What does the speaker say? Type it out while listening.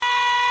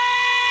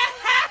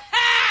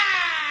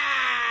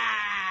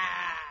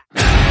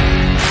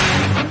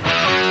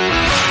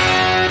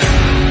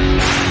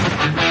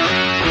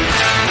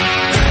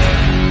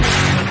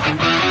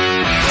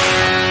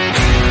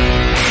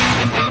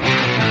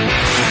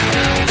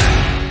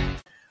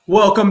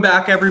Welcome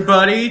back,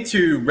 everybody,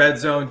 to Red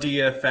Zone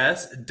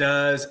DFS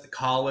Does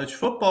College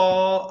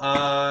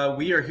Football.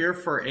 We are here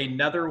for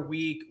another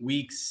week,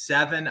 week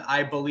 7,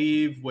 I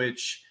believe,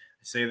 which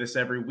I say this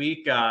every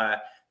week.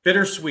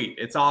 Bittersweet.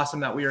 It's awesome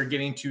that we are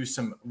getting to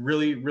some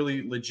really,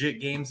 really legit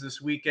games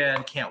this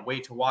weekend. Can't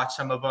wait to watch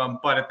some of them.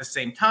 But at the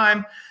same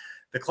time,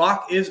 the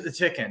clock is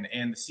ticking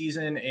and the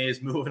season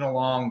is moving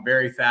along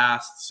very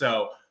fast.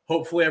 So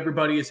hopefully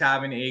everybody is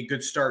having a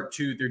good start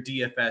to their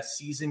DFS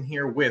season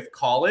here with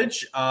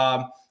college.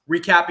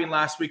 Recapping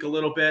last week a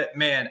little bit,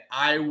 man,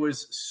 I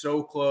was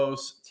so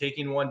close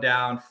taking one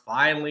down.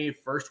 Finally,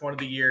 first one of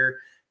the year,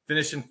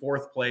 finished in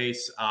 4th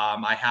place.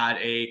 I had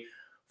a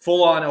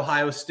full-on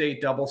Ohio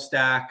State double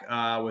stack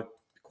with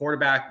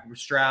quarterback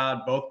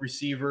Stroud, both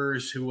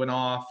receivers who went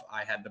off.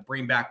 I had the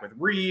bring back with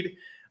Reed.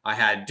 I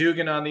had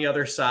Dugan on the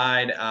other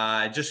side.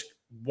 Just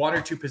one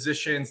or two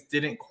positions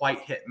didn't quite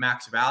hit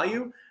max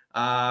value.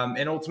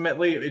 And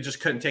ultimately, it just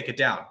couldn't take it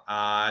down.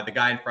 The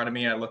guy in front of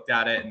me, I looked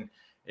at it, and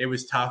it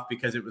was tough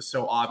because it was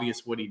so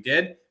obvious what he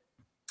did.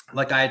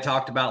 Like I had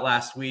talked about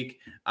last week,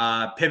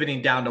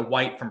 pivoting down to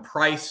White from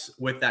Price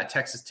with that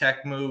Texas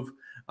Tech move.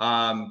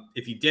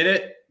 If you did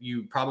it,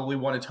 you probably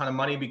won a ton of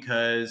money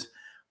because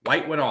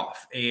White went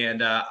off,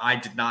 and I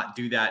did not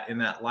do that in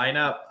that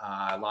lineup.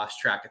 I lost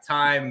track of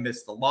time,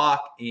 missed the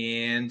lock,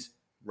 and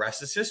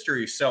rest is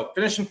history. So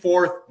finishing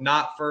 4th,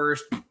 not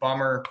first,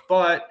 bummer.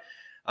 But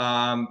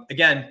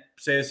again,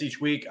 say this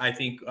each week, I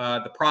think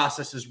the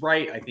process is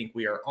right. I think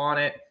we are on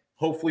it.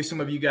 Hopefully some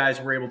of you guys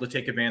were able to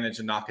take advantage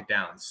and knock it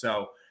down.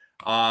 So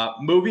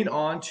moving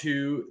on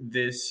to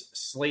this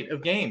slate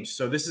of games.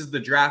 So this is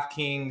the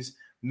DraftKings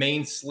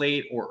main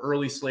slate or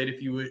early slate, if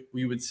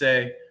we would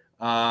say,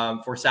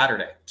 for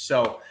Saturday.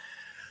 So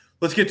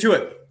let's get to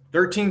it.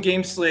 13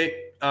 game slate.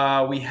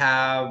 We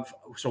have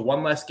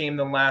one less game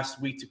than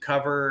last week to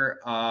cover.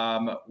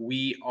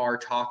 We are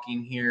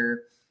talking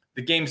here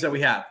the games that we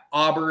have.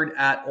 Auburn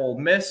at Ole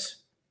Miss.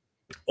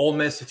 Ole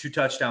Miss, a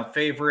 2-touchdown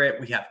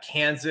favorite. We have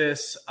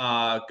Kansas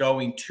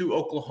going to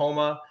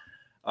Oklahoma.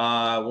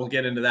 We'll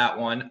get into that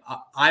one.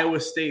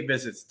 Iowa State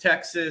visits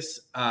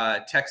Texas.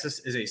 Texas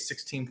is a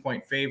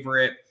 16-point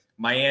favorite.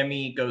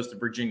 Miami goes to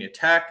Virginia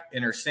Tech.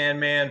 Enter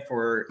Sandman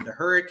for the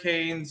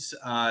Hurricanes.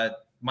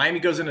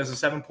 Miami goes in as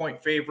a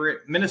 7-point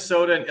favorite.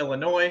 Minnesota and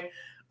Illinois,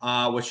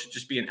 which should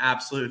just be an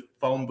absolute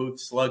phone booth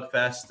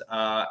slugfest.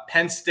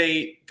 Penn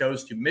State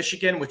goes to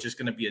Michigan, which is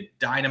going to be a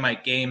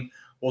dynamite game.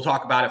 We'll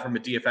talk about it from a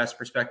DFS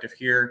perspective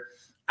here.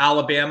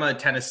 Alabama and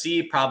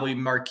Tennessee, probably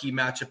marquee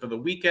matchup of the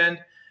weekend.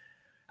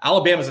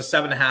 Alabama's a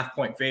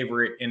 7.5-point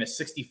favorite in a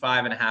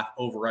 65.5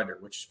 over-under,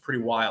 which is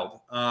pretty wild.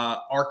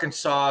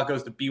 Arkansas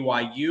goes to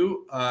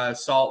BYU,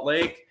 Salt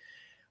Lake.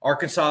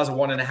 Arkansas is a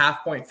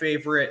 1.5-point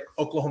favorite.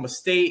 Oklahoma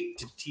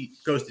State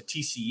goes to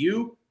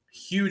TCU.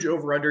 Huge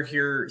over-under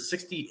here,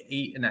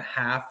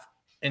 68.5.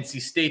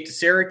 NC State to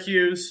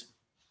Syracuse.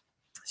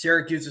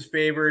 Syracuse is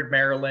favored.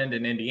 Maryland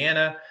and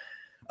Indiana.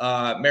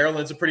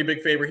 Maryland's a pretty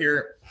big favorite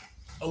here,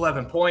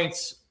 11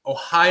 points.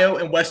 Ohio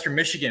and Western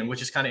Michigan,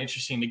 which is kind of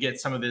interesting to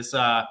get some of this,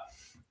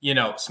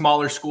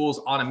 smaller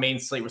schools on a main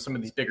slate with some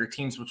of these bigger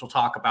teams, which we'll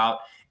talk about.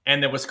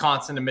 And then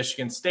Wisconsin and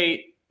Michigan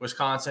State.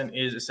 Wisconsin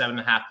is a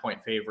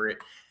 7.5-point favorite.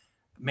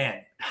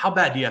 Man, how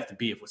bad do you have to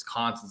be if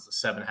Wisconsin's a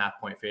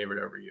 7.5-point favorite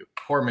over you?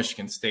 Poor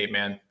Michigan State,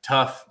 man.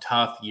 Tough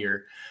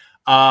year.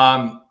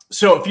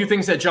 So a few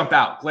things that jump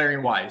out,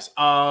 glaring wise.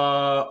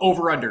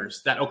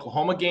 Over-unders, that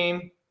Oklahoma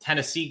game,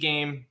 Tennessee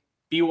game,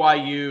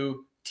 BYU,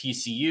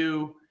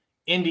 TCU,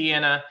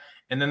 Indiana,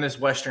 and then this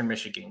Western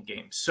Michigan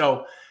game.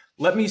 So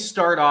let me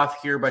start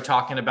off here by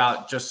talking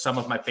about just some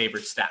of my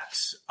favorite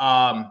stacks.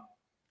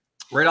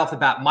 Right off the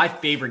bat, my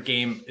favorite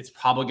game, it's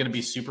probably going to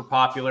be super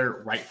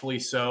popular, rightfully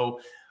so.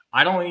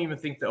 I don't even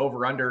think the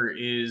over-under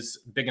is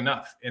big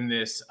enough in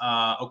this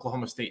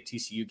Oklahoma State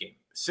TCU game.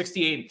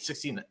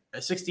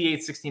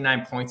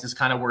 69 points is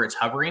kind of where it's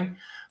hovering.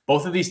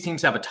 Both of these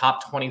teams have a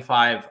top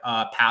 25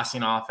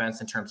 passing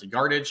offense in terms of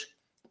yardage.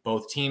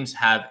 Both teams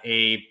have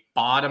a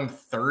bottom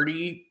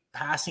 30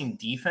 passing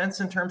defense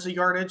in terms of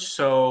yardage.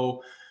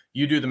 So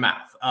you do the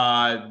math.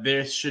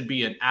 This should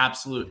be an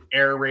absolute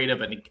air raid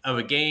of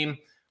a game.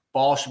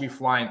 Ball should be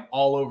flying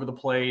all over the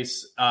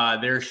place.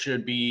 There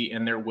should be,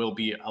 and there will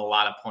be a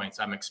lot of points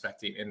I'm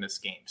expecting in this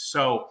game.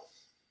 So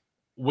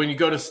when you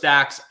go to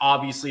stacks,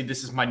 obviously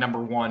this is my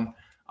number one.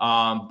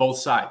 Both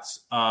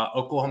sides.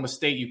 Oklahoma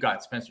State, you've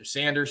got Spencer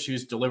Sanders,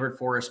 who's delivered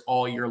for us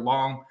all year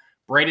long.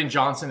 Braden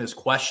Johnson is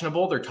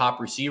questionable, their top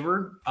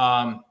receiver.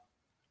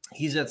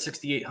 He's at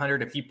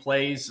 6,800. If he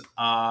plays,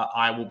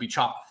 I will be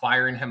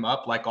firing him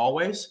up like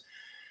always.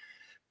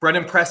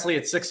 Brendan Presley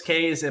at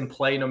 6K is in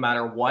play no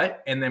matter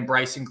what. And then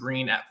Bryson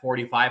Green at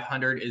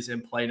 4,500 is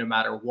in play no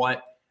matter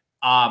what.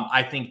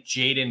 I think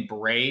Jaden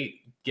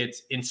Bray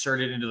gets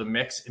inserted into the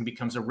mix and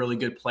becomes a really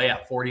good play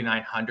at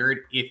 4,900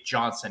 if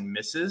Johnson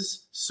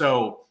misses.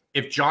 So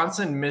if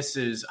Johnson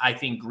misses, I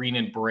think Green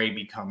and Bray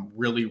become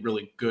really,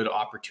 really good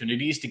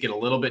opportunities to get a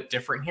little bit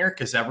different here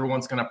because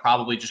everyone's going to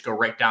probably just go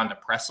right down to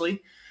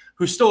Presley,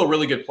 who's still a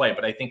really good play.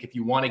 But I think if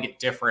you want to get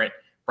different,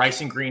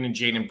 Bryson Green and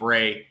Jaden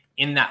Bray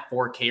in that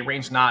 4K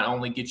range not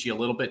only gets you a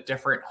little bit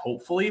different,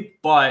 hopefully,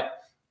 but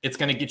it's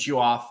going to get you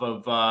off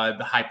of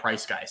the high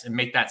price guys and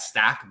make that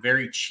stack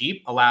very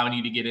cheap, allowing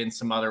you to get in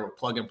some other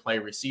plug and play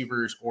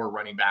receivers or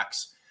running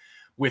backs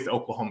with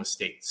Oklahoma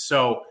State.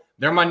 So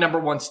they're my number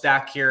one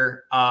stack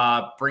here.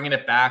 Bringing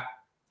it back,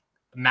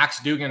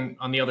 Max Duggan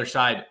on the other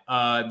side.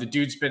 The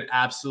dude's been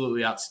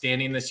absolutely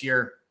outstanding this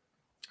year.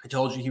 I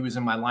told you he was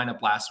in my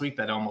lineup last week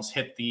that almost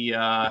hit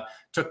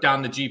took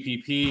down the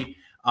GPP.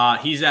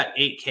 He's at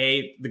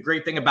 8K. The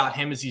great thing about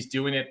him is he's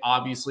doing it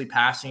obviously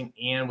passing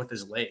and with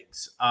his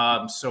legs.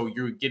 So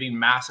you're getting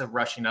massive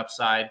rushing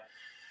upside.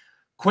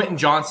 Quentin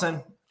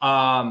Johnson,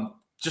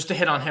 just to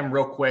hit on him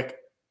real quick.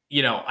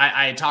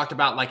 I talked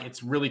about like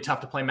it's really tough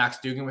to play Max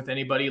Duggan with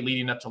anybody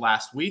leading up to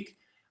last week.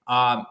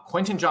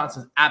 Quentin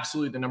Johnson's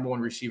absolutely the number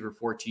one receiver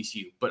for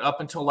TCU, but up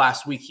until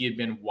last week, he had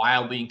been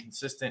wildly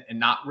inconsistent and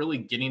not really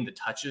getting the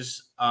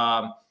touches.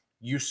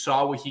 You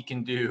saw what he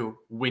can do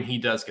when he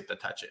does get the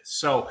touches.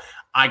 So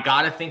I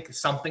got to think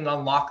something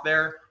unlocked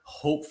there,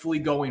 hopefully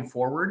going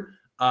forward.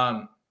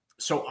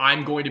 So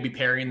I'm going to be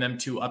pairing them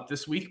two up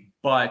this week,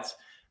 but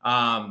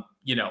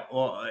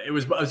it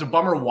was a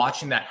bummer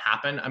watching that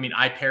happen. I mean,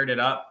 I paired it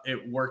up.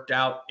 It worked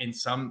out in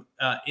some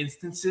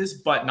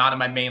instances, but not in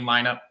my main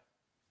lineup.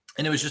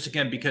 And it was just,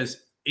 again,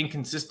 because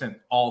inconsistent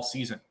all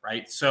season,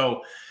 right?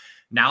 So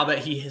now that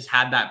he has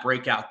had that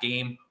breakout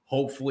game,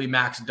 hopefully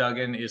Max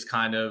Duggan is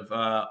kind of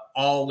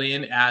all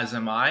in, as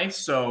am I.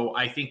 So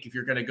I think if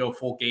you're going to go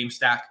full game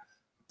stack,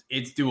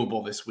 it's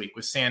doable this week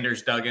with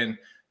Sanders, Duggan,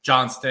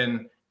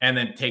 Johnston, and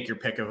then take your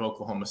pick of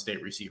Oklahoma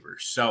State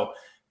receivers. So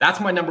that's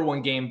my number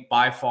one game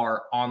by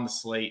far on the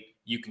slate.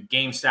 You can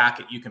game stack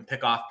it. You can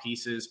pick off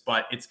pieces,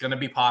 but it's going to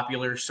be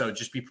popular. So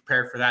just be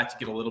prepared for that to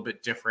get a little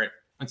bit different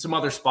and some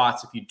other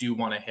spots if you do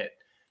want to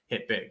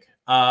hit big.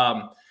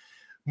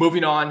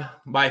 Moving on,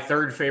 my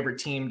third favorite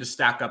team to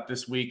stack up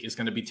this week is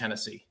going to be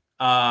Tennessee.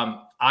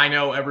 I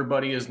know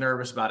everybody is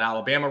nervous about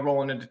Alabama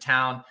rolling into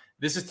town.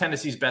 This is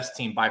Tennessee's best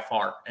team by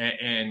far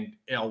and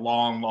in a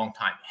long, long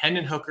time.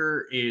 Hendon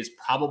Hooker is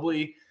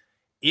probably,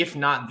 if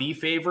not the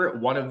favorite,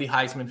 one of the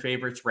Heisman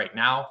favorites right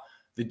now.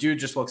 The dude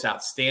just looks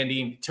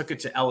outstanding. Took it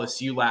to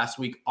LSU last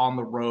week on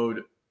the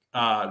road.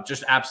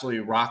 Just absolutely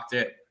rocked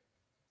it.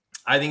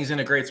 I think he's in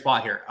a great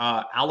spot here.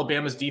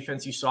 Alabama's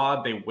defense, you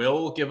saw, they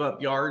will give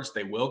up yards.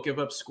 They will give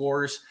up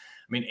scores.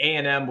 I mean,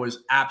 A&M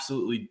was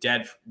absolutely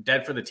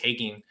dead for the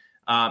taking,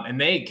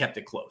 and they kept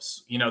it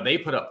close. They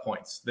put up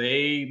points.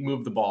 They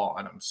moved the ball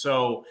on them.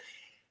 So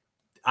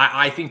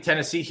I think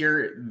Tennessee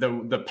here,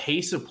 the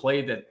pace of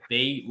play that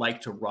they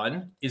like to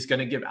run is going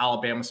to give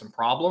Alabama some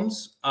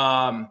problems.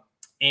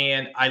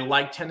 And I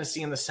like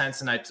Tennessee in the sense,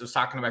 and I was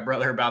talking to my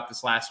brother about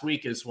this last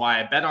week, is why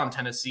I bet on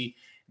Tennessee.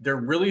 They're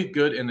really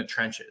good in the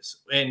trenches.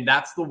 And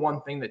that's the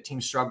one thing that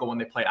teams struggle when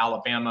they play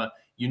Alabama.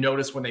 You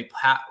notice when they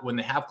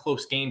have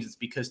close games, it's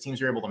because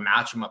teams are able to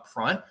match them up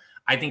front.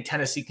 I think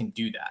Tennessee can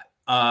do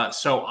that.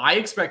 So I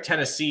expect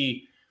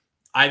Tennessee.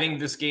 I think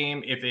this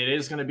game, if it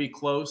is going to be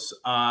close,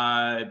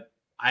 I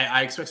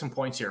expect some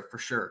points here for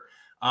sure.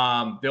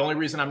 The only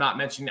reason I'm not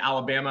mentioning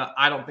Alabama,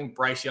 I don't think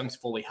Bryce Young's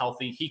fully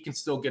healthy. He can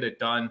still get it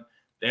done.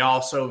 They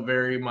also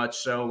very much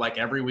so, like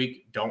every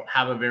week, don't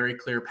have a very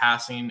clear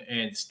passing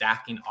and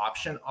stacking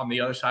option on the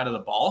other side of the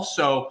ball.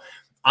 So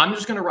I'm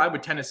just going to ride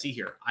with Tennessee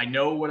here. I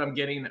know what I'm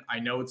getting. I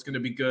know it's going to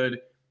be good.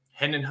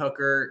 Hendon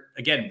Hooker,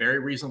 again, very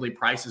reasonably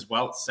priced as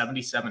well. It's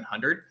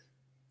 $7,700.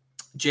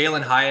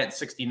 Jalen Hyatt,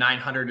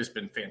 $6,900 has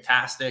been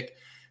fantastic.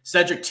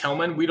 Cedric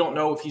Tillman, we don't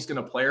know if he's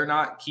going to play or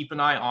not. Keep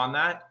an eye on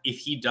that. If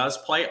he does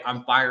play,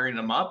 I'm firing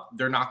him up.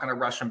 They're not going to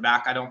rush him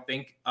back, I don't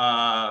think.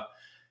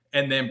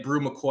 And then Brew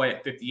McCoy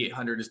at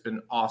 5,800 has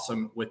been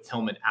awesome with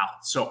Tillman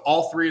out. So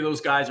all three of those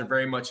guys are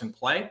very much in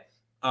play.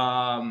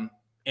 And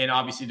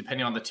obviously,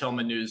 depending on the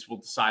Tillman news, we'll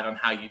decide on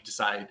how you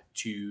decide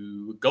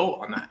to go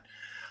on that.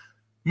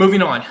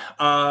 Moving on.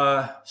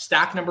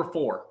 Stack number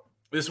 4.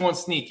 This one's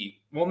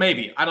sneaky. Well,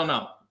 maybe. I don't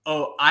know.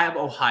 Oh, I have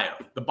Ohio,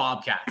 the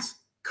Bobcats.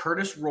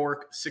 Curtis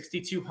Rourke,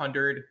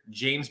 6,200.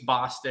 James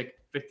Bostic,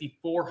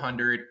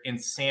 5,400.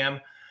 And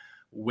Sam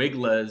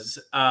Wiglas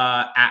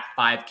at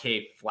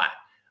 5K flat.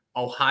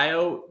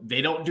 Ohio,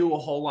 they don't do a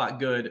whole lot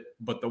good,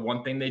 but the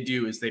one thing they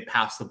do is they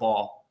pass the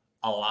ball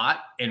a lot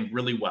and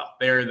really well.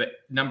 They're the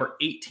number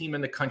 8 team in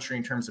the country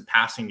in terms of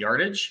passing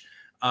yardage.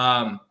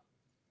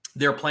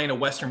 They're playing a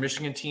Western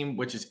Michigan team,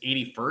 which is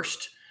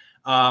 81st.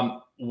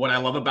 What I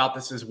love about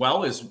this as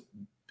well is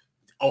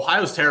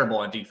Ohio's terrible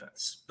on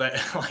defense, but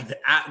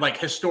like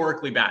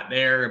historically bad.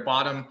 They're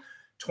bottom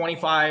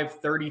 25,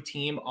 30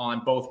 team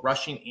on both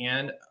rushing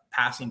and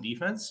passing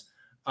defense.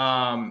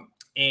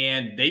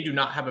 And they do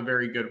not have a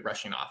very good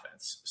rushing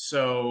offense.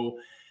 So,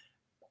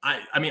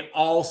 I mean,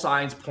 all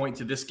signs point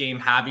to this game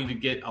having to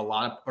get there's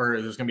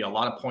going to be a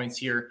lot of points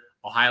here.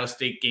 Ohio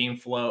game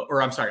flow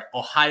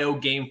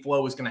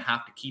is going to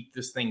have to keep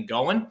this thing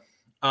going.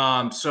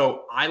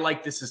 So I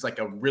like this as like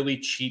a really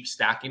cheap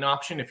stacking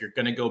option if you're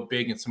going to go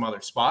big in some other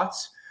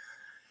spots.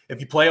 If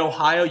you play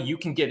Ohio, you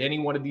can get any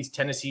one of these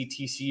Tennessee,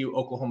 TCU,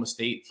 Oklahoma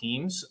State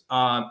teams,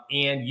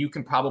 and you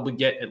can probably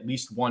get at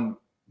least one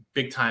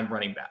big-time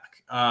running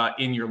back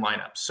in your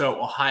lineup.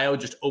 So Ohio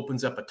just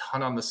opens up a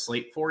ton on the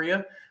slate for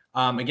you.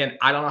 Again,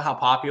 I don't know how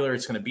popular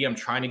it's going to be. I'm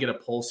trying to get a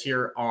pulse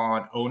here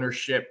on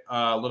ownership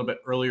a little bit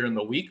earlier in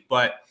the week,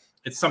 but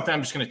it's something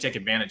I'm just going to take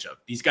advantage of.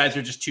 These guys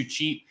are just too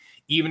cheap.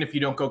 Even if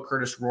you don't go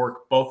Curtis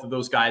Rourke, both of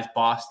those guys,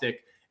 Bostic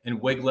and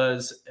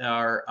Wiglas,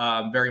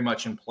 are very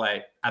much in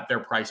play at their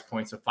price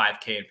points of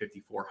 $5K and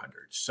 $5,400.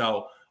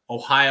 So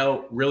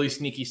Ohio, really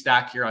sneaky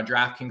stack here on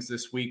DraftKings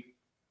this week.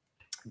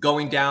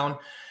 Going down,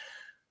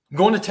 I'm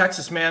going to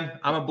Texas, man.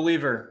 I'm a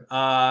believer.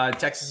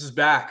 Texas is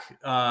back.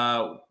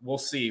 We'll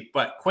see.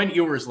 But Quinn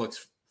Ewers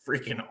looks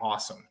freaking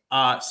awesome.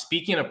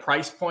 Speaking of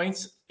price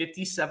points,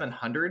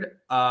 $5,700.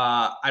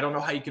 I don't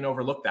know how you can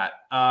overlook that.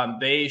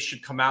 They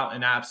should come out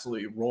and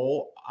absolutely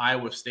roll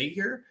Iowa State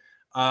here.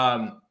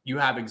 You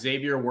have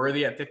Xavier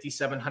Worthy at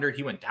 $5,700.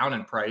 He went down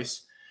in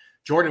price.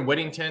 Jordan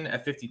Whittington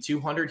at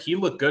 $5,200. He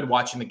looked good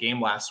watching the game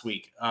last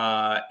week.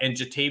 And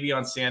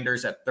Jatavion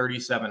Sanders at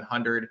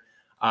 $3,700.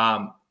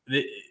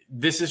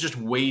 This is just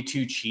way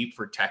too cheap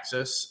for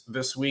Texas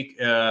this week.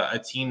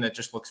 A team that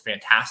just looks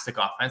fantastic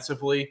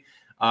offensively.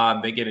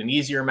 They get an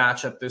easier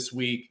matchup this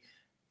week.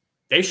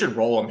 They should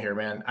roll them here,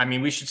 man. I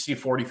mean, we should see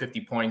 40,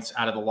 50 points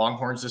out of the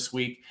Longhorns this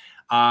week.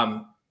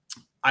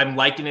 I'm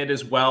liking it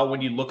as well when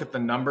you look at the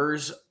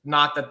numbers.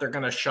 Not that they're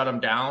going to shut him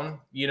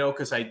down,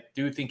 because I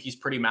do think he's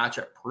pretty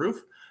matchup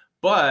proof.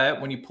 But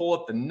when you pull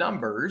up the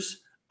numbers,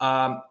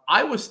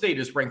 Iowa State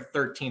is ranked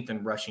 13th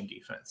in rushing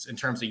defense in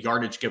terms of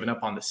yardage given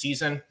up on the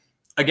season.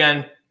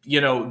 Again,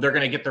 they're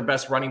going to get their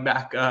best running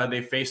back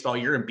they faced all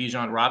year in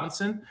Bijan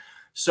Robinson.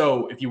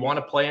 So if you want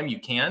to play him, you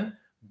can.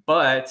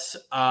 But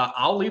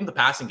I'll leave the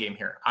passing game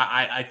here.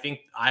 I think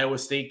Iowa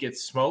State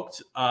gets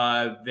smoked.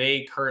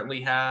 They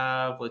currently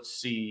have, let's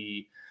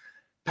see,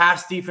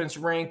 pass defense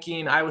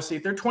ranking. Iowa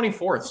State, they're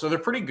 24th. So they're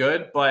pretty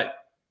good. But,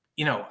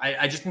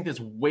 I just think that's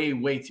way,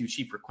 way too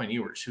cheap for Quinn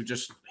Ewers, who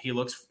just he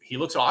looks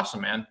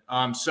awesome, man.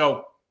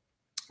 So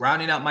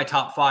rounding out my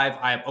top five,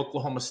 I have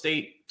Oklahoma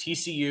State,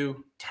 TCU,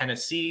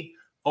 Tennessee,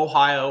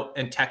 Ohio,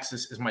 and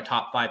Texas is my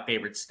top five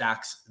favorite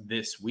stacks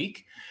this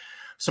week.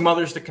 Some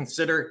others to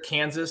consider.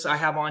 Kansas I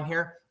have on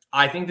here.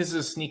 I think this is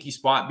a sneaky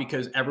spot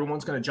because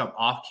everyone's going to jump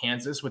off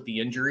Kansas with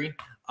the injury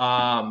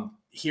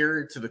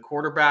here to the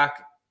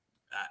quarterback.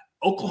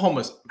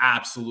 Oklahoma's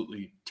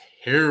absolutely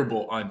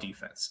terrible on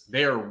defense.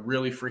 They are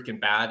really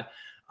freaking bad.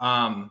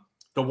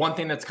 The one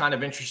thing that's kind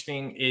of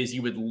interesting is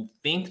you would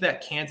think that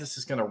Kansas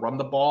is going to run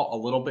the ball a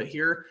little bit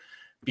here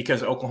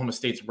because Oklahoma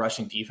State's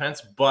rushing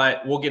defense,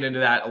 but we'll get into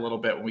that a little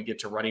bit when we get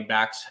to running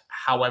backs.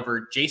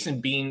 However, Jason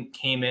Bean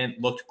came in,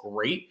 looked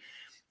great.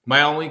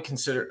 My only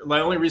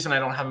reason I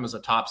don't have him as a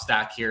top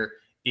stack here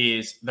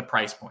is the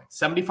price point.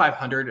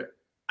 $7,500.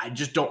 I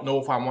just don't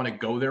know if I want to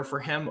go there for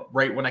him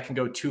right when I can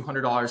go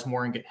 $200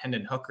 more and get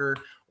Hendon Hooker,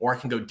 or I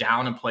can go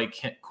down and play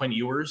Quinn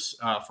Ewers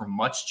for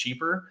much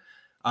cheaper.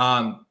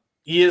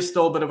 He is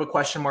still a bit of a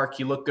question mark.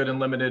 He looked good in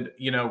limited,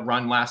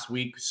 run last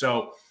week.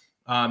 So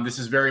this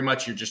is very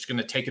much, you're just going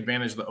to take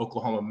advantage of the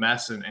Oklahoma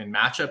mess and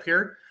matchup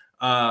here.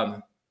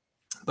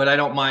 But I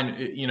don't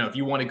mind, if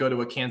you want to go to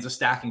a Kansas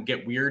stack and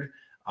get weird,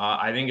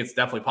 I think it's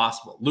definitely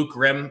possible. Luke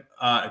Grimm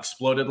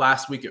exploded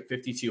last week at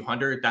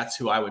 $5,200. That's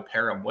who I would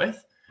pair him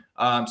with.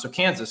 So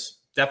Kansas,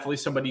 definitely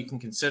somebody you can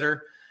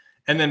consider.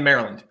 And then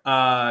Maryland,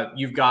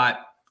 you've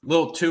got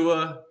Lil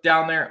Tua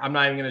down there. I'm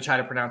not even going to try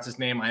to pronounce his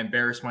name. I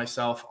embarrassed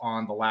myself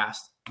on the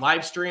last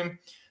live stream.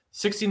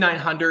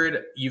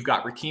 $6,900. You've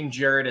got Raheem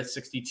Jarrett at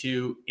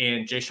 $62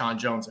 and Jayshon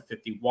Jones at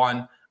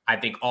 $51. I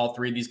think all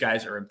three of these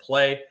guys are in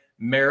play.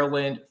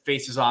 Maryland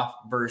faces off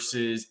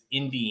versus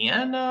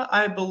Indiana,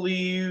 I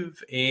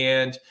believe.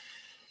 And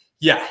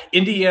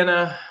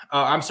Maryland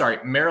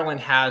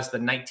has the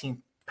 19th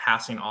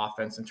passing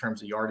offense in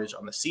terms of yardage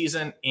on the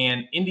season,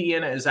 and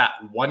Indiana is at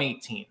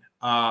 118.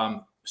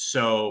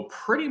 So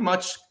pretty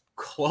much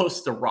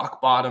close to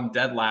rock bottom,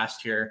 dead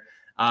last year.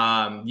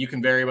 You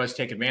can very much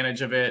take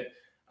advantage of it.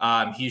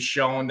 He's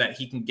shown that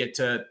he can get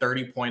to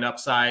 30-point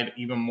upside,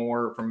 even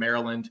more from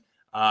Maryland.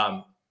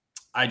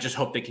 I just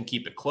hope they can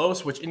keep it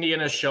close, which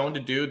Indiana has shown to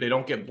do. They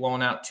don't get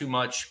blown out too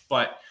much,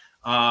 but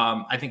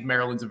I think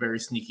Maryland's a very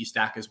sneaky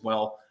stack as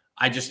well.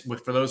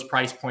 For those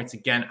price points,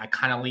 again, I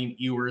kind of lean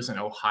Ewers and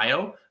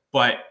Ohio,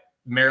 but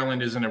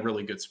Maryland is in a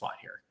really good spot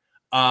here.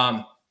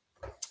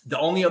 The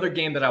only other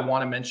game that I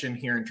want to mention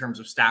here in terms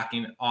of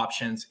stacking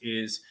options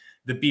is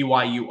the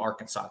BYU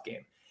Arkansas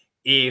game.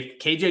 If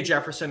KJ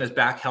Jefferson is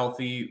back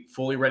healthy,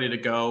 fully ready to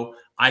go,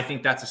 I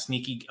think that's a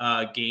sneaky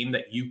game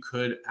that you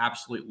could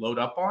absolutely load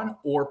up on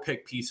or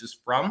pick pieces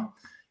from.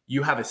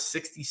 You have a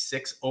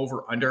 66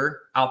 over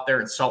under out there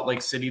in Salt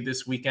Lake City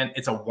this weekend.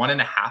 It's a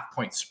 1.5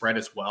 point spread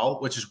as well,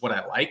 which is what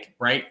I like,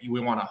 right? We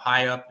want a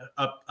high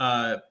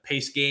up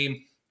pace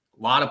game,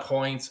 a lot of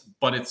points,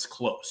 but it's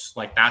close.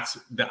 Like that's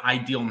the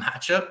ideal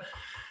matchup.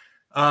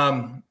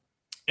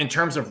 in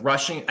terms of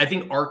rushing, I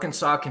think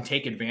Arkansas can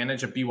take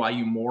advantage of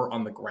BYU more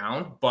on the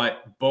ground,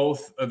 but all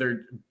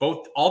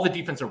the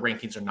defensive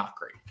rankings are not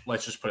great.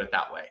 Let's just put it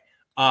that way.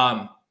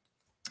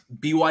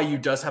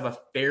 BYU does have a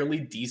fairly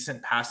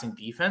decent passing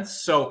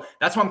defense. So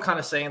that's what I'm kind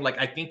of saying. Like,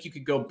 I think you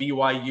could go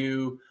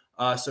BYU,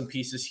 some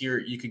pieces here.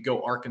 You could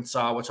go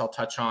Arkansas, which I'll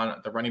touch on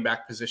at the running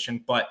back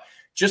position. But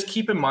just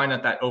keep in mind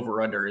that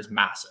over-under is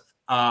massive.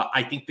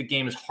 I think the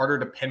game is harder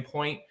to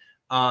pinpoint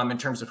in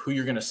terms of who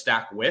you're going to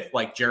stack with.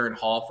 Like Jaron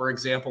Hall, for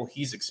example,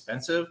 he's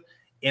expensive.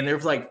 And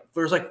there's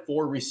like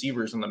 4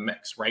 receivers in the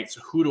mix, right?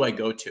 So who do I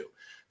go to?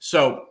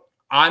 So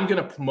I'm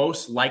going to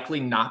most likely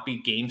not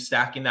be game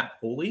stacking that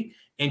fully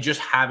and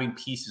just having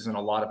pieces in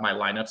a lot of my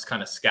lineups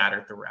kind of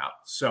scattered throughout.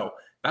 So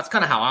that's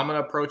kind of how I'm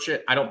going to approach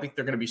it. I don't think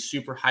they're going to be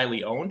super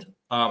highly owned.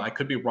 I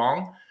could be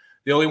wrong.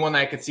 The only one that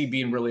I could see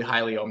being really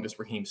highly owned is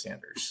Raheem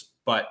Sanders.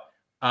 But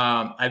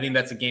I think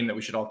that's a game that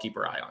we should all keep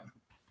our eye on.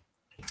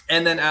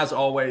 And then, as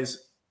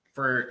always,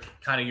 for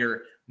kind of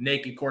your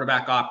naked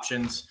quarterback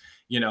options,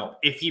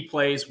 if he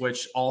plays,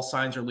 which all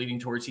signs are leading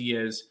towards he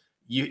is,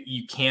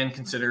 you can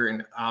consider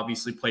and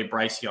obviously play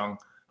Bryce Young.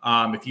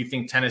 If you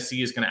think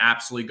Tennessee is going to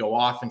absolutely go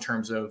off in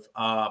terms of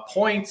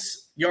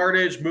points,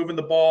 yardage, moving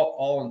the ball,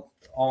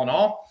 all in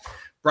all,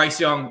 Bryce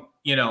Young,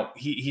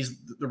 he's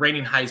the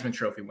reigning Heisman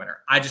Trophy winner.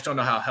 I just don't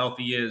know how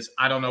healthy he is.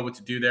 I don't know what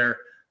to do there.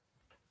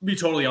 To be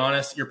totally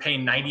honest, you're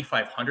paying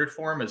 $9,500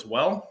 for him as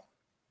well.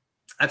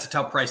 That's a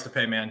tough price to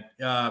pay, man.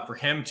 For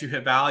him to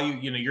hit value,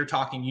 you're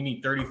talking you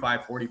need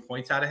 35, 40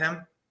 points out of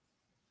him.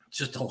 It's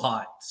just a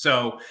lot.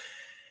 So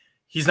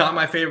he's not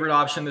my favorite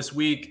option this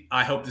week.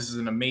 I hope this is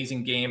an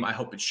amazing game. I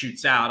hope it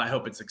shoots out. I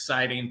hope it's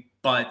exciting.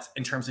 But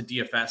in terms of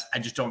DFS, I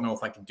just don't know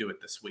if I can do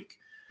it this week.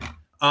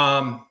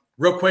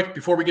 Real quick,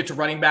 before we get to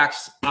running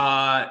backs,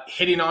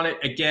 hitting on it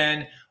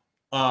again,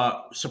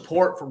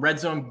 support for Red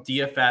Zone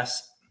DFS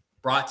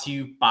brought to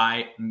you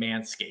by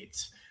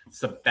Manscaped. It's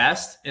the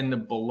best in the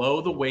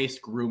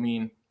below-the-waist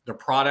grooming. The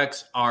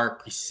products are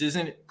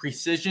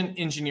precision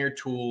engineered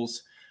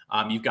tools.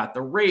 You've got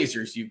the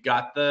razors. You've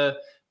got the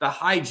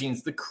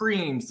hygienes, the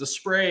creams, the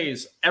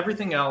sprays,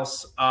 everything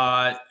else.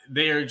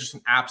 They are just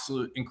an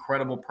absolute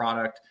incredible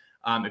product.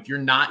 If you're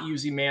not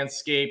using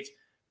Manscaped,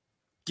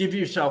 do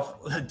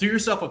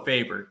yourself a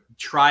favor.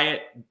 Try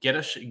it. Get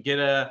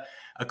a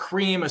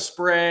cream, a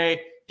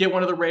spray. Get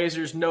one of the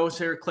razors, nose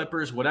hair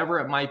clippers, whatever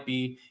it might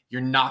be.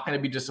 You're not going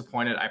to be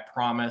disappointed. I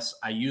promise.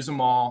 I use them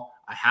all.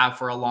 I have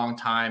for a long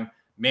time.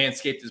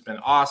 Manscaped has been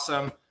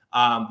awesome.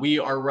 We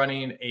are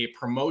running a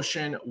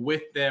promotion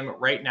with them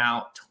right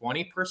now,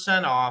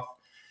 20% off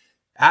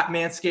at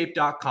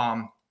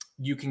manscaped.com.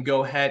 You can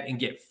go ahead and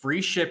get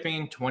free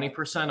shipping,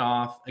 20%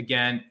 off,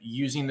 again,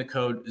 using the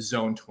code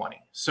ZONE20.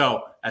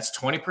 So that's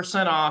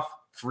 20% off,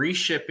 free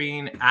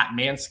shipping at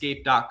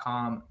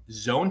manscaped.com.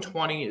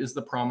 ZONE20 is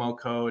the promo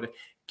code.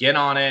 Get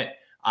on it.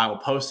 I will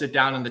post it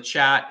down in the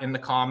chat, in the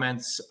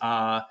comments.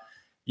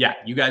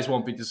 You guys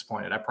won't be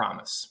disappointed, I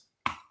promise.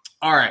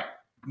 All right.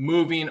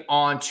 Moving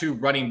on to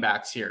running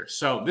backs here.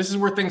 So this is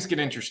where things get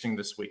interesting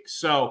this week.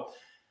 So,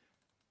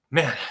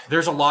 man,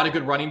 there's a lot of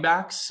good running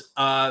backs.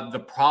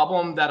 The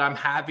problem that I'm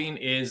having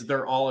is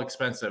they're all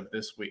expensive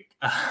this week.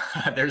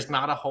 There's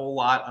not a whole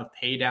lot of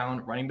pay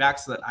down running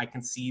backs that I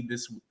can see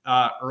this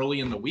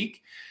early in the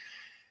week.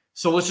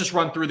 So let's just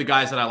run through the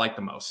guys that I like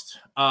the most.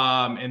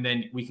 And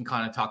then we can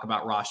kind of talk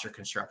about roster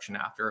construction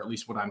after, at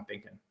least what I'm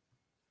thinking.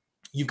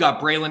 You've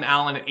got Braylon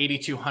Allen at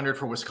 8,200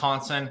 for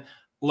Wisconsin.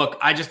 Look,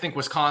 I just think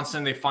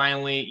Wisconsin, they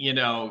finally,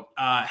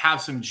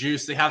 have some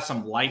juice. They have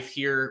some life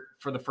here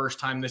for the first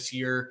time this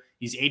year.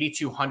 He's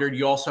 8,200.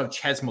 You also have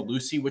Ches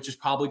Malusi, which is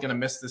probably going to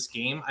miss this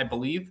game, I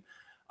believe,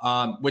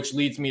 which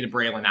leads me to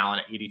Braylon Allen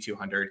at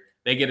 8,200.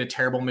 They get a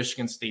terrible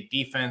Michigan State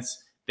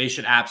defense. They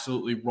should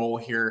absolutely roll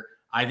here.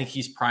 I think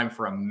he's primed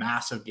for a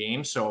massive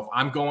game. So if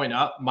I'm going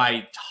up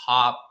my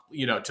top,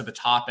 to the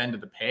top end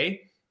of the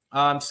pay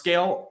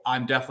scale,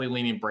 I'm definitely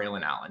leaning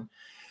Braylon Allen.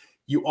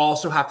 You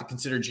also have to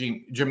consider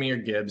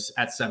Jahmyr Gibbs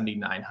at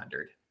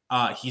 7,900.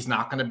 He's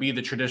not going to be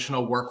the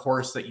traditional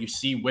workhorse that you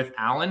see with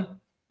Allen,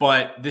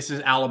 but this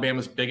is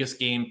Alabama's biggest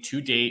game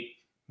to date,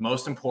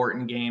 most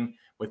important game,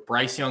 with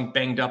Bryce Young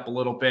banged up a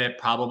little bit,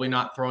 probably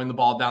not throwing the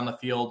ball down the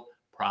field,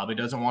 probably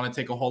doesn't want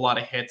to take a whole lot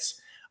of hits.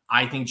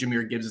 I think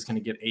Jahmyr Gibbs is going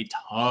to get a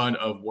ton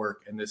of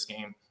work in this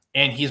game,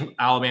 and he's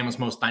Alabama's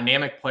most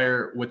dynamic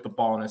player with the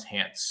ball in his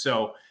hands.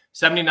 So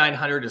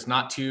 7,900 is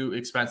not too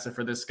expensive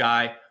for this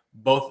guy.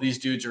 Both of these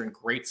dudes are in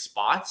great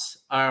spots.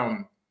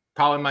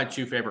 Probably my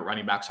 2 favorite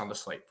running backs on the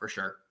slate for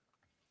sure.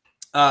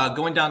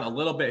 Going down a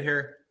little bit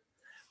here,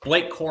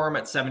 Blake Corum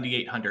at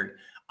 7,800.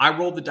 I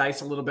rolled the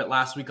dice a little bit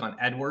last week on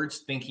Edwards,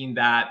 thinking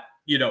that,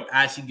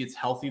 as he gets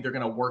healthy, they're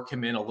going to work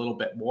him in a little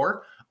bit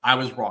more. I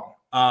was wrong.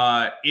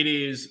 It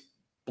is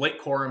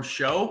Blake Corum's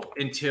show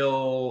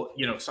until,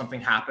 something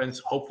happens.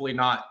 Hopefully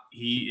not.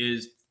 He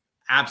is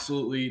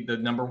absolutely the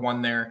number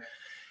one there.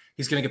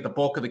 He's going to get the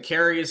bulk of the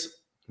carries.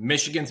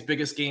 Michigan's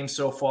biggest game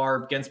so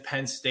far against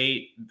Penn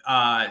State.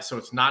 So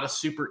it's not a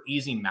super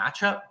easy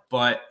matchup.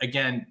 But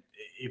again,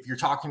 if you're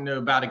talking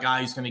about a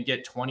guy who's going to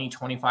get 20,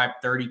 25,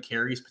 30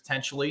 carries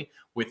potentially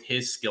with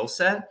his skill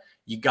set,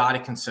 you got to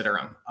consider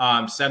him.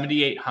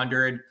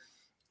 7,800.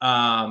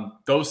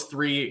 Those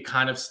three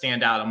kind of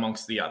stand out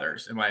amongst the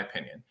others, in my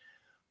opinion.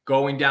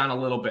 Going down a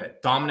little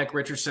bit, Dominic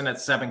Richardson at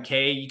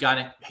 7K,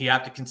 you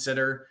have to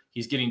consider.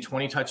 He's getting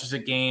 20 touches a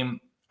game.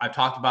 I've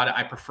talked about it.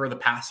 I prefer the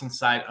passing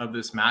side of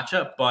this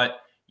matchup, but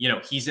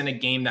he's in a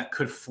game that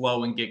could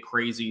flow and get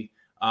crazy.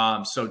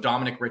 So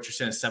Dominic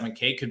Richardson at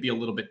 7K could be a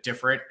little bit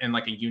different and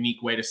like a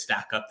unique way to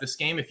stack up this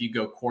game if you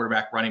go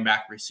quarterback, running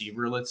back,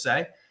 receiver, let's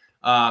say.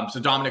 So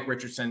Dominic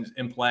Richardson's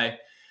in play.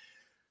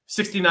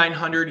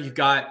 6,900, you've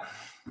got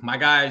my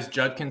guys,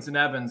 Judkins and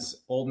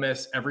Evans, Ole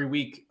Miss every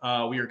week.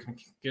 We are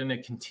going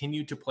to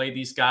continue to play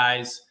these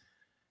guys.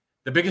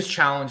 The biggest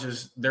challenge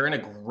is they're in a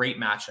great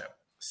matchup.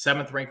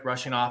 7th ranked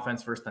rushing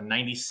offense versus the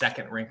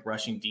 92nd ranked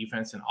rushing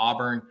defense in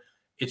Auburn.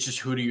 It's just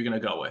who are you going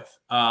to go with?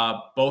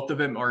 Both of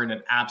them are in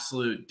an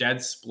absolute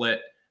dead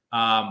split,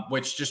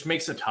 which just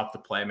makes it tough to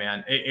play,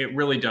 man. It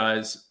really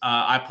does.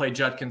 I played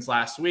Judkins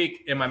last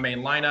week in my main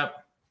lineup.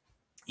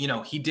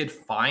 He did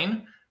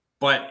fine.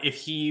 But if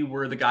he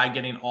were the guy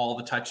getting all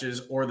the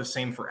touches or the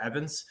same for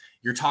Evans,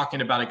 you're talking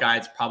about a guy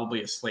that's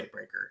probably a slate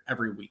breaker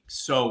every week.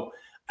 So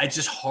it's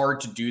just hard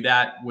to do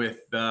that with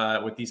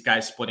these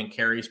guys splitting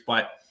carries.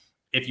 But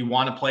if you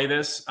want to play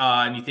this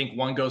and you think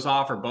one goes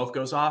off or both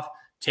goes off,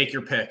 take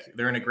your pick.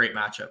 They're in a great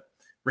matchup.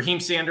 Raheem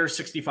Sanders,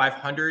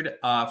 6,500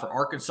 for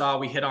Arkansas.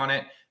 We hit on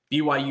it.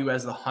 BYU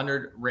has the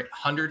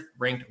 100th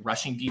ranked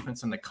rushing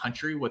defense in the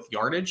country with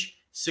yardage.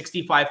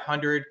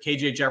 6,500.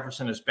 KJ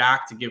Jefferson is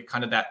back to give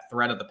kind of that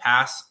threat of the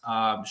pass.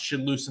 Should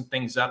loosen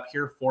things up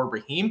here for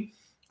Raheem.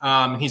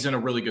 He's in a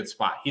really good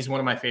spot. He's one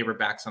of my favorite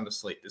backs on the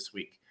slate this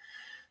week.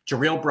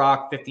 Jareel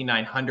Brock,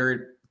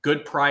 5,900.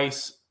 Good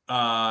price,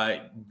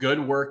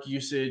 good work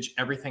usage,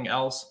 everything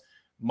else.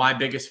 My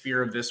biggest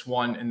fear of this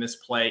one in this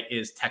play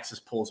is Texas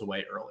pulls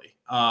away early.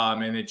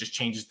 And it just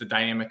changes the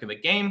dynamic of the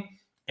game.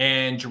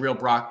 And Jareel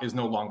Brock is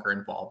no longer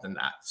involved in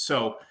that.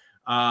 So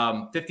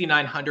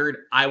 5,900,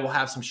 I will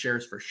have some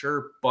shares for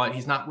sure, but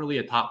he's not really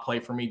a top play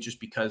for me just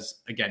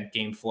because, again,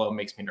 game flow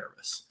makes me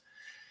nervous.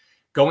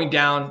 Going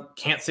down,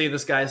 can't say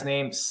this guy's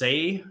name,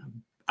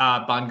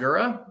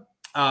 Bangura.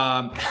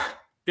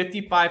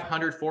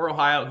 5,500 for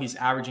Ohio. He's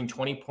averaging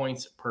 20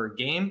 points per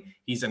game.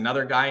 He's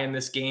another guy in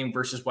this game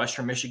versus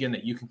Western Michigan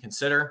that you can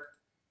consider.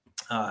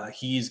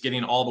 He's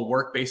getting all the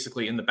work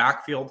basically in the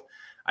backfield.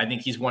 I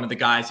think he's one of the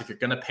guys, if you're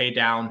going to pay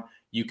down,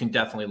 you can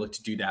definitely look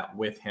to do that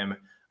with him.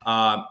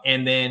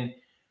 And then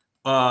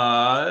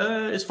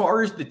as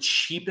far as the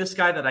cheapest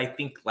guy that I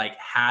think like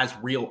has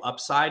real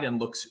upside and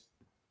looks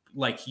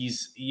like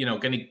he's,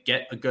 going to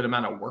get a good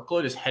amount of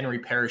workload is Henry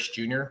Parrish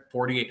Jr.,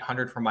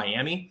 4,800 from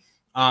Miami.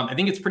 I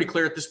think it's pretty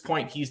clear at this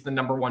point he's the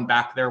number one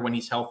back there when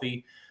he's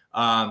healthy.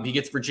 He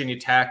gets Virginia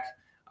Tech.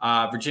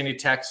 Virginia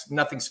Tech's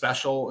nothing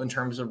special in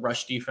terms of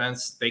rush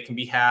defense. They can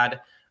be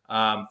had.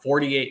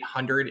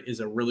 4,800 is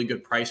a really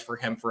good price for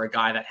him for a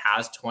guy that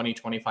has 20,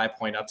 25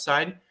 point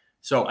upside.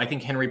 So I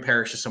think Henry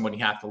Parrish is someone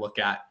you have to look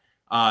at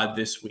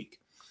this week.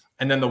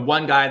 And then the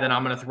one guy that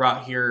I'm going to throw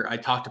out here, I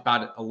talked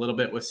about it a little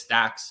bit with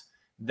stacks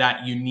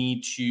that you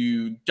need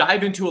to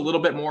dive into a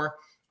little bit more.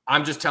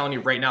 I'm just telling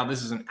you right now,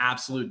 this is an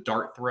absolute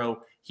dart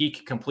throw. He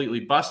could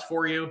completely bust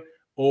for you,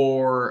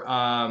 or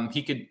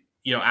he could,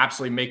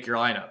 absolutely make your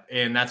lineup.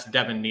 And that's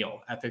Devin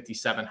Neal at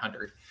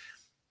 5,700.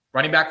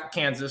 Running back for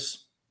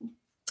Kansas.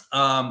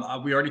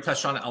 We already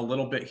touched on it a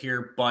little bit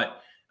here,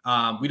 but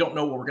we don't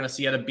know what we're going to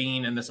see out of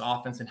Bean in this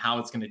offense and how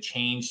it's going to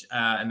change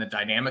and the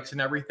dynamics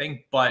and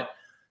everything. But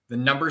the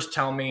numbers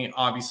tell me,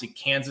 obviously,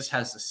 Kansas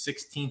has the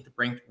 16th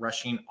ranked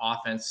rushing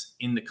offense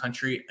in the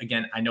country.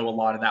 Again, I know a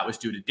lot of that was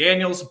due to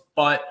Daniels,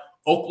 but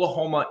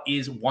Oklahoma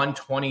is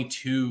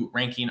 122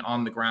 ranking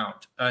on the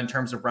ground in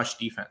terms of rush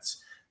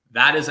defense.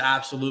 That is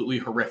absolutely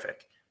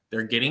horrific.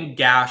 They're getting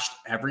gashed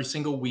every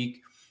single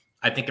week.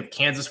 I think if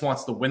Kansas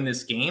wants to win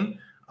this game,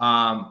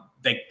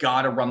 they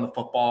got to run the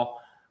football.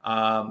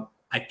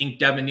 I think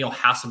Devin Neal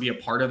has to be a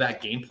part of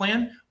that game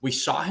plan. We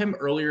saw him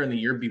earlier in the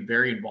year be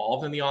very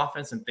involved in the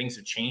offense, and things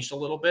have changed a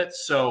little bit.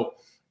 So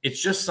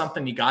it's just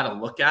something you got to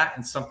look at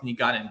and something you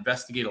got to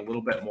investigate a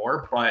little bit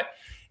more. But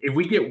if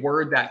we get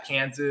word that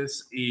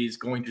Kansas is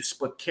going to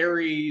split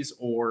carries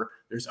or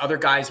there's other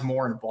guys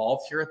more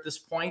involved here at this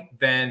point,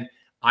 then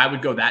I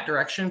would go that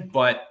direction.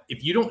 But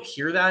if you don't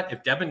hear that,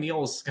 if Devin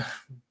Neal is going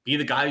to be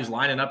the guy who's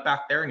lining up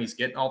back there and he's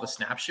getting all the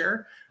snap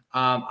share,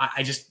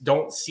 I just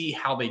don't see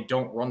how they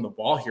don't run the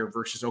ball here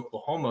versus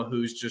Oklahoma,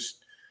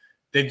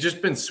 they've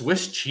just been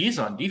Swiss cheese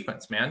on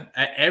defense, man.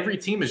 Every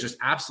team is just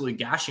absolutely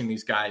gashing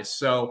these guys.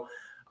 So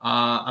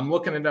I'm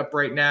looking it up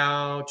right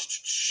now.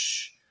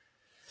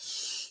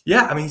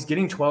 Yeah, I mean, he's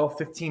getting 12,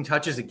 15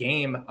 touches a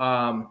game.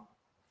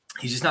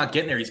 He's just not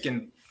getting there. He's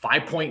getting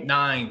 5.9,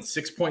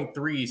 6.3,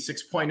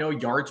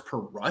 6.0 yards per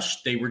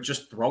rush. They were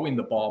just throwing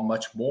the ball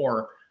much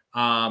more.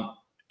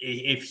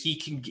 If he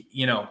can,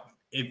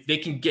 if they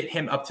can get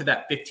him up to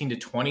that 15 to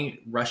 20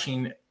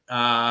 rushing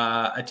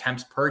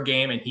attempts per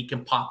game and he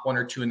can pop one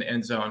or two in the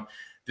end zone,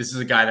 this is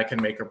a guy that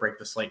can make or break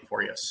the slate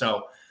for you.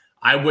 So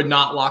I would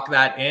not lock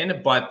that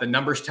in, but the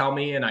numbers tell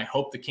me, and I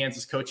hope the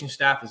Kansas coaching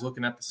staff is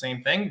looking at the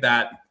same thing,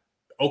 that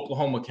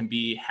Oklahoma can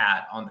be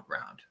had on the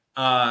ground.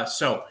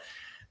 So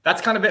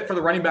that's kind of it for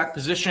the running back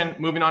position.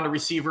 Moving on to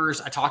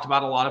receivers, I talked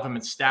about a lot of them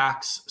in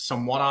stacks,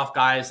 some one-off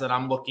guys that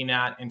I'm looking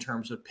at in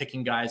terms of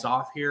picking guys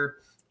off here.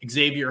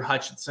 Xavier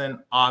Hutchinson,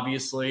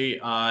 obviously,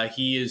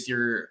 he is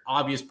your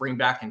obvious bring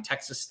back in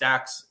Texas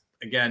stacks.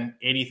 Again,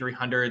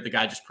 8,300. The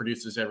guy just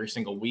produces every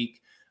single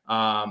week.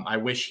 I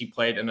wish he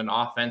played in an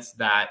offense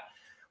that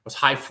was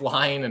high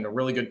flying and a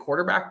really good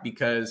quarterback,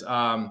 because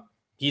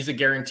he's a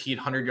guaranteed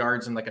 100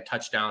 yards and like a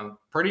touchdown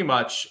pretty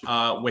much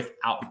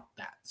without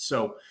that.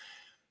 So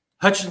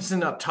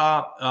Hutchinson up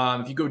top.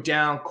 If you go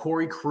down,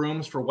 Corey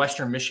Crooms for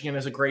Western Michigan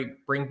is a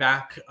great bring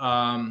back.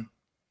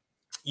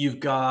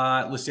 You've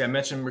got, let's see, I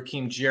mentioned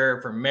Raheem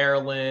Jarrett for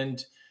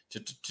Maryland.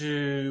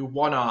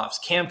 One-offs.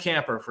 Cam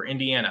Camper for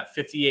Indiana,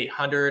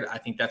 5,800. I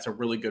think that's a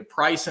really good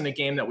price in a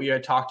game that we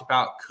had talked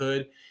about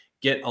could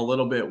get a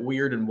little bit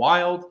weird and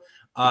wild.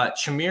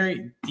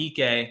 Chamiri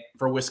Dike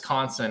for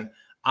Wisconsin.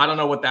 I don't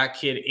know what that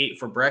kid ate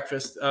for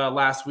breakfast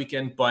last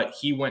weekend, but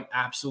he went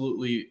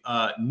absolutely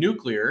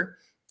nuclear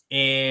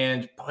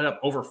and put up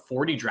over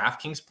 40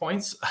 DraftKings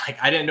points.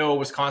 I didn't know a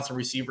Wisconsin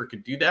receiver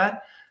could do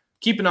that.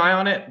 Keep an eye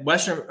on it.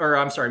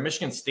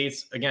 Michigan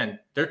State's, again,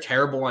 they're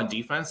terrible on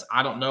defense.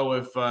 I don't know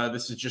if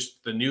this is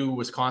just the new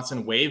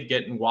Wisconsin wave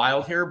getting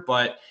wild here,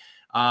 but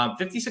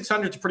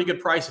 5,600 is a pretty good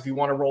price if you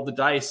want to roll the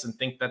dice and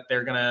think that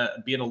they're going to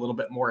be in a little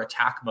bit more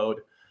attack mode.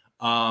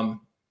 I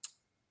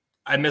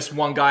missed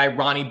one guy,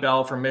 Ronnie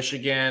Bell from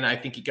Michigan. I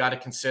think you got to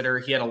consider.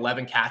 He had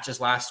 11 catches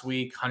last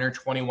week,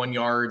 121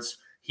 yards.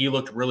 He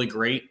looked really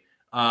great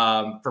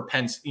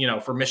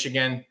for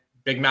Michigan.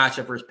 Big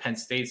matchup versus Penn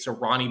State. So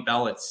Ronnie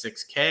Bell at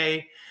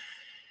 6K.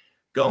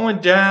 Going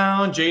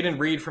down, Jaden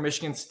Reed from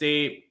Michigan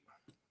State.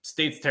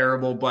 State's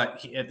terrible, but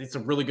it's a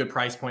really good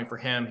price point for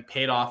him. He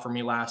paid off for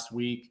me last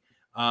week.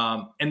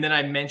 And then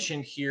I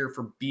mentioned here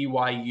for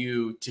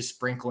BYU to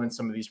sprinkle in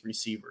some of these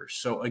receivers.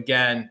 So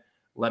again,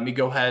 let me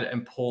go ahead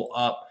and pull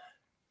up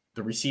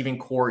the receiving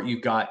core.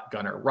 You've got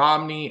Gunnar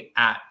Romney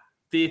at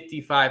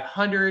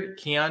 5,500,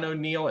 Keanu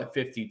Neal at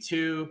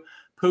 52,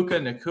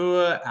 Puka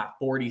Nacua at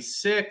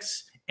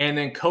 46. And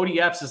then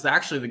Cody Epps is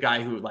actually the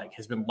guy who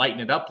has been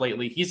lighting it up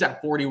lately. He's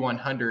at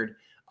 4,100.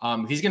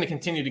 He's going to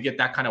continue to get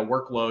that kind of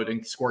workload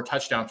and score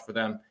touchdowns for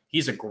them.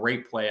 He's a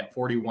great play at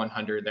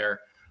 4,100 there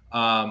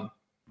for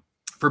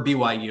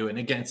BYU, and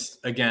against,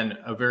 again,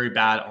 a very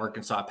bad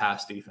Arkansas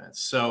pass defense.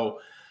 So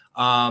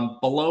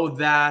below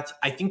that,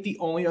 I think the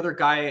only other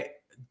guy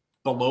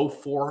below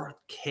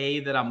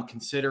 4K that I'm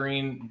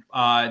considering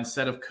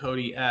instead of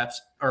Cody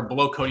Epps, or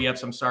below Cody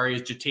Epps, I'm sorry,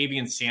 is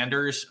Jatavian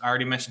Sanders. I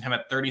already mentioned him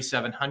at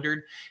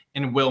 3,700,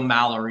 and Will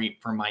Mallory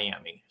for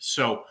Miami.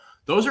 So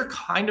those are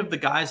kind of the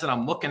guys that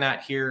I'm looking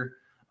at here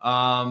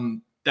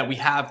that we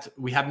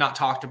have not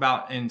talked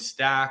about in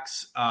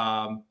stacks.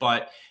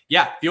 But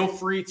yeah, feel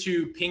free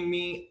to ping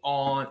me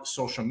on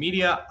social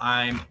media.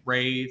 I'm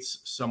Raids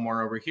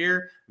somewhere over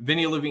here,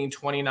 Vinny Levine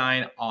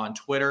 29 on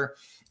Twitter.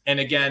 And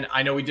again,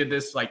 I know we did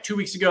this 2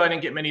 weeks ago. I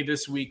didn't get many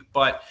this week,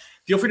 but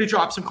feel free to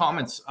drop some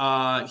comments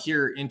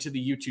here into the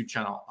YouTube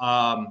channel.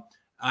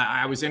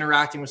 I was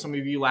interacting with some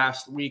of you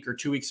last week or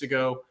 2 weeks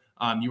ago.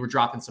 You were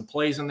dropping some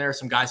plays in there,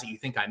 some guys that you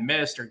think I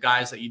missed or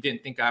guys that you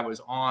didn't think I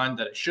was on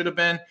that it should have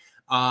been.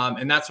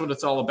 And that's what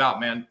it's all about,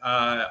 man.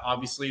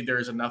 Obviously,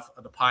 there's enough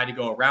of the pie to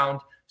go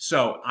around.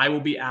 So I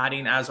will be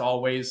adding, as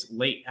always,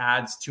 late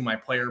ads to my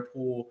player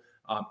pool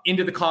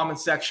into the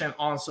comments section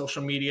on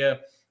social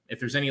media. If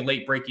there's any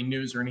late breaking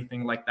news or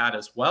anything like that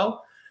as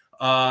well,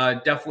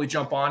 definitely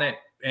jump on it.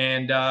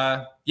 And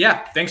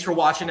yeah, thanks for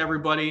watching,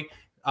 everybody.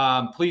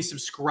 Please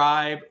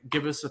subscribe,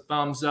 give us a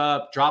thumbs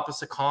up, drop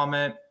us a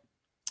comment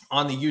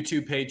on the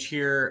YouTube page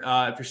here.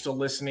 If you're still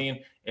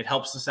listening, it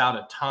helps us out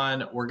a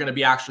ton. We're going to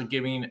be actually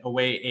giving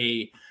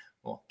away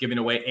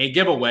a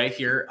giveaway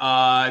here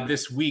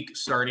this week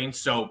starting.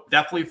 So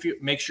definitely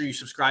make sure you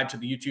subscribe to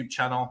the YouTube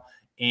channel.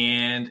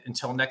 And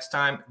until next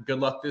time, good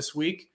luck this week.